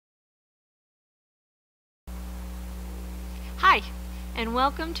and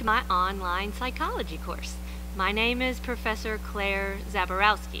welcome to my online psychology course. My name is Professor Clare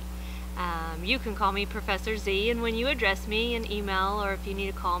Zaborowski. You can call me Professor Z, and when you address me in email or if you need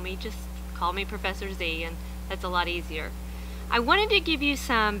to call me, just call me Professor Z, and that's a lot easier. I wanted to give you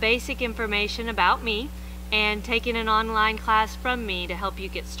some basic information about me and taking an online class from me to help you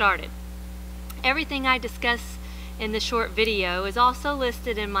get started. Everything I discuss in this short video is also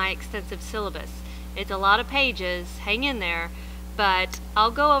listed in my extensive syllabus. It's a lot of pages, hang in there, but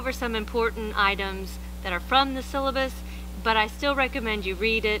I'll go over some important items that are from the syllabus, but I still recommend you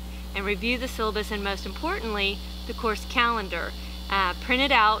read it and review the syllabus, and most importantly, the course calendar. Print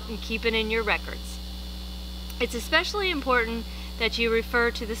it out and keep it in your records. It's especially important that you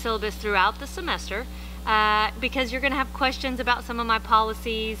refer to the syllabus throughout the semester because you're going to have questions about some of my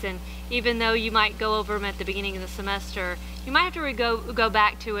policies, and even though you might go over them at the beginning of the semester, you might have to go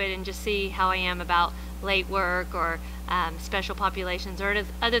back to it and just see how I am about late work or special populations or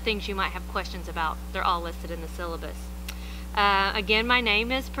other things you might have questions about. They're all listed in the syllabus. Again, my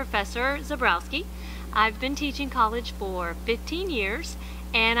name is Professor Zaborowski. I've been teaching college for 15 years,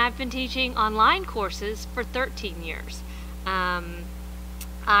 and I've been teaching online courses for 13 years.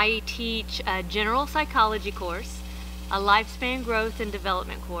 I teach a general psychology course, a lifespan growth and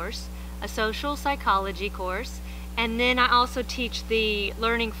development course, a social psychology course, and then I also teach the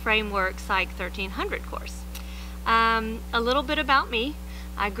Learning Framework Psych 1300 course. A little bit about me.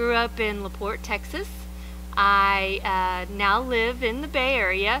 I grew up in LaPorte, Texas. I now live in the Bay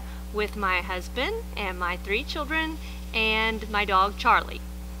Area with my husband and my 3 children and my dog Charlie.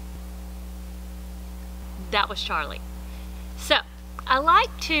 That was Charlie. So, I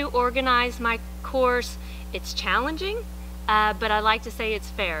like to organize my course. It's challenging, but I like to say it's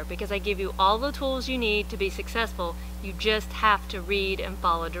fair because I give you all the tools you need to be successful. You just have to read and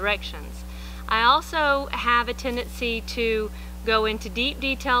follow directions. I also have a tendency to go into deep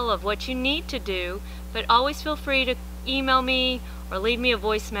detail of what you need to do, but always feel free to email me or leave me a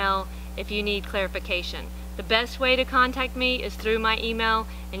voicemail if you need clarification. The best way to contact me is through my email,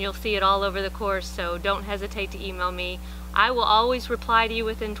 and you'll see it all over the course, so don't hesitate to email me. I will always reply to you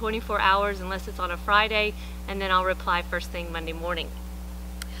within 24 hours unless it's on a Friday, and then I'll reply first thing Monday morning.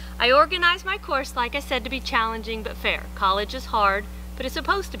 I organize my course, like I said, to be challenging but fair. College is hard, but it's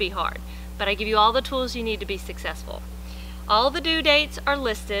supposed to be hard. But I give you all the tools you need to be successful. All the due dates are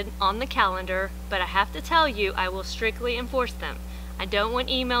listed on the calendar, but I have to tell you, I will strictly enforce them. I don't want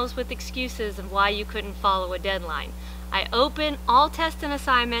emails with excuses of why you couldn't follow a deadline. I open all tests and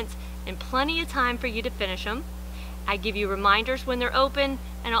assignments in plenty of time for you to finish them. I give you reminders when they're open,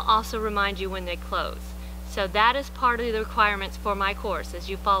 and I'll also remind you when they close. So that is part of the requirements for my course, as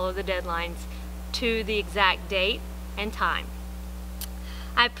you follow the deadlines to the exact date and time.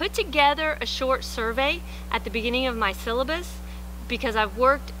 I put together a short survey at the beginning of my syllabus because I've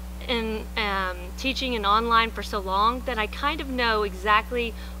worked in teaching and online for so long that I kind of know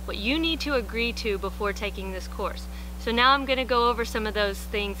exactly what you need to agree to before taking this course. So now I'm going to go over some of those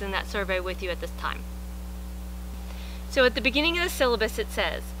things in that survey with you at this time. So at the beginning of the syllabus it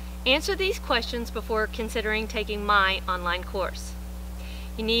says, answer these questions before considering taking my online course.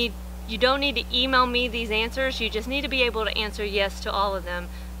 You don't need to email me these answers, you just need to be able to answer yes to all of them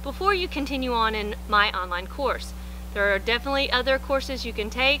before you continue on in my online course. There are definitely other courses you can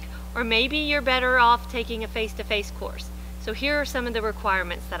take, or maybe you're better off taking a face-to-face course. So here are some of the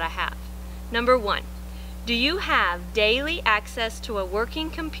requirements that I have. Number 1, do you have daily access to a working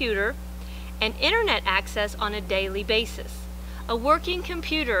computer and internet access on a daily basis? A working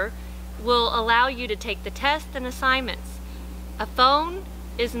computer will allow you to take the tests and assignments. A phone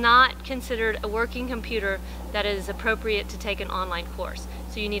is not considered a working computer that is appropriate to take an online course.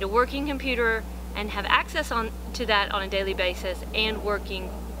 So you need a working computer and have access to that on a daily basis and working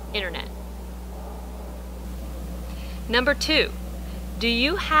internet. Number 2, do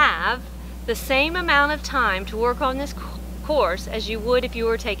you have the same amount of time to work on this course as you would if you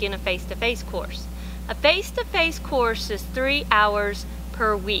were taking a face-to-face course? A face-to-face course is 3 hours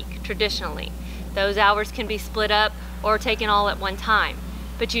per week traditionally. Those hours can be split up or taken all at one time.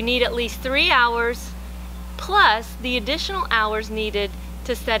 But you need at least 3 hours plus the additional hours needed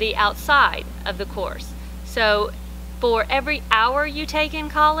to study outside of the course. So for every hour you take in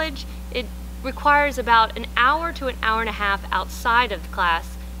college, it requires about an hour to an hour and a half outside of the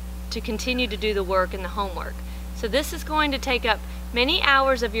class to continue to do the work and the homework. So this is going to take up many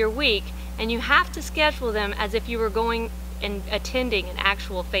hours of your week, and you have to schedule them as if you were going and attending an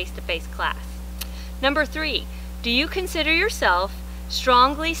actual face-to-face class. Number 3, do you consider yourself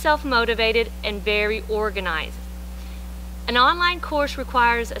strongly self-motivated and very organized? An online course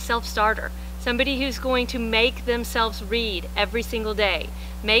requires a self-starter. somebody who's going to make themselves read every single day,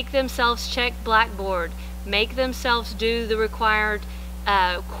 make themselves check Blackboard, make themselves do the required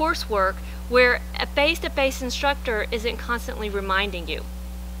coursework where a face-to-face instructor isn't constantly reminding you.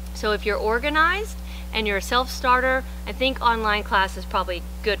 So if you're organized and you're a self-starter, I think online class is probably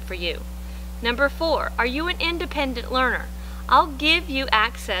good for you. Number 4, are you an independent learner? I'll give you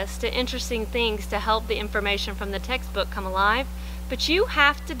access to interesting things to help the information from the textbook come alive, but you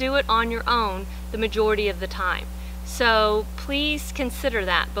have to do it on your own the majority of the time. So please consider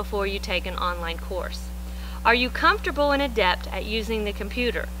that before you take an online course. Are you comfortable and adept at using the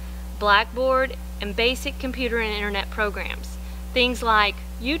computer, Blackboard, and basic computer and internet programs? Things like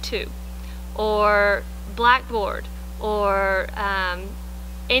YouTube or Blackboard or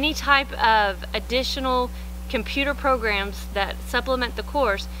any type of additional computer programs that supplement the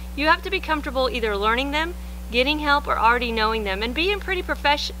course. You have to be comfortable either learning them, getting help, or already knowing them and being pretty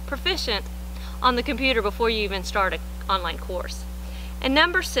proficient on the computer before you even start an online course. And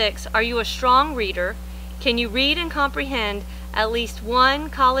number 6, are you a strong reader? Can you read and comprehend at least one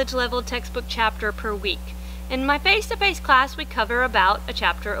college-level textbook chapter per week? In my face-to-face class, we cover about a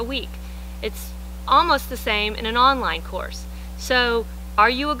chapter a week. It's almost the same in an online course. So, are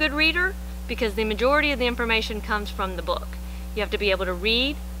you a good reader? Because the majority of the information comes from the book. You have to be able to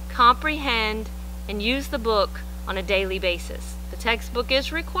read, comprehend, and use the book on a daily basis. The textbook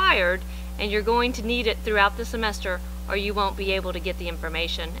is required, and you're going to need it throughout the semester, or you won't be able to get the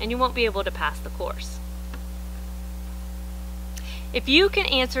information, and you won't be able to pass the course. If you can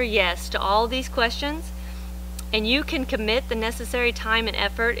answer yes to all these questions, and you can commit the necessary time and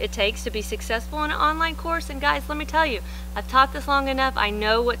effort it takes to be successful in an online course, and guys, let me tell you, I've taught this long enough, I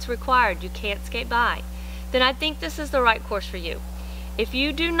know what's required, you can't skate by, then I think this is the right course for you. If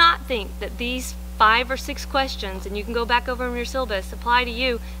you do not think that these 5 or 6 questions, and you can go back over in your syllabus, apply to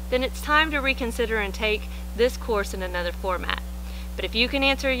you, then it's time to reconsider and take this course in another format. But if you can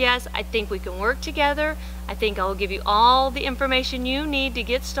answer yes, I think we can work together. I think I'll give you all the information you need to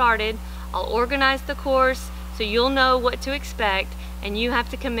get started. I'll organize the course so you'll know what to expect, and you have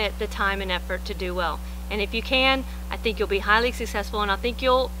to commit the time and effort to do well. And if you can, I think you'll be highly successful, and I think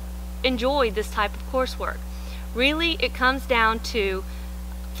you'll enjoy this type of coursework. Really, it comes down to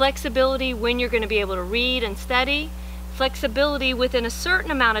flexibility when you're going to be able to read and study, flexibility within a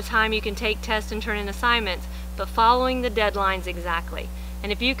certain amount of time you can take tests and turn in assignments, but following the deadlines exactly.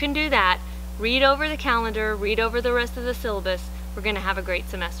 And if you can do that, read over the calendar, read over the rest of the syllabus, we're going to have a great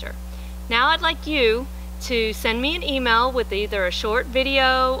semester. Now I'd like you to send me an email with either a short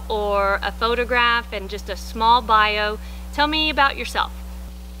video or a photograph and just a small bio. Tell me about yourself.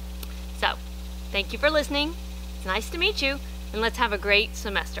 So, thank you for listening. It's nice to meet you, and let's have a great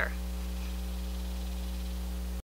semester.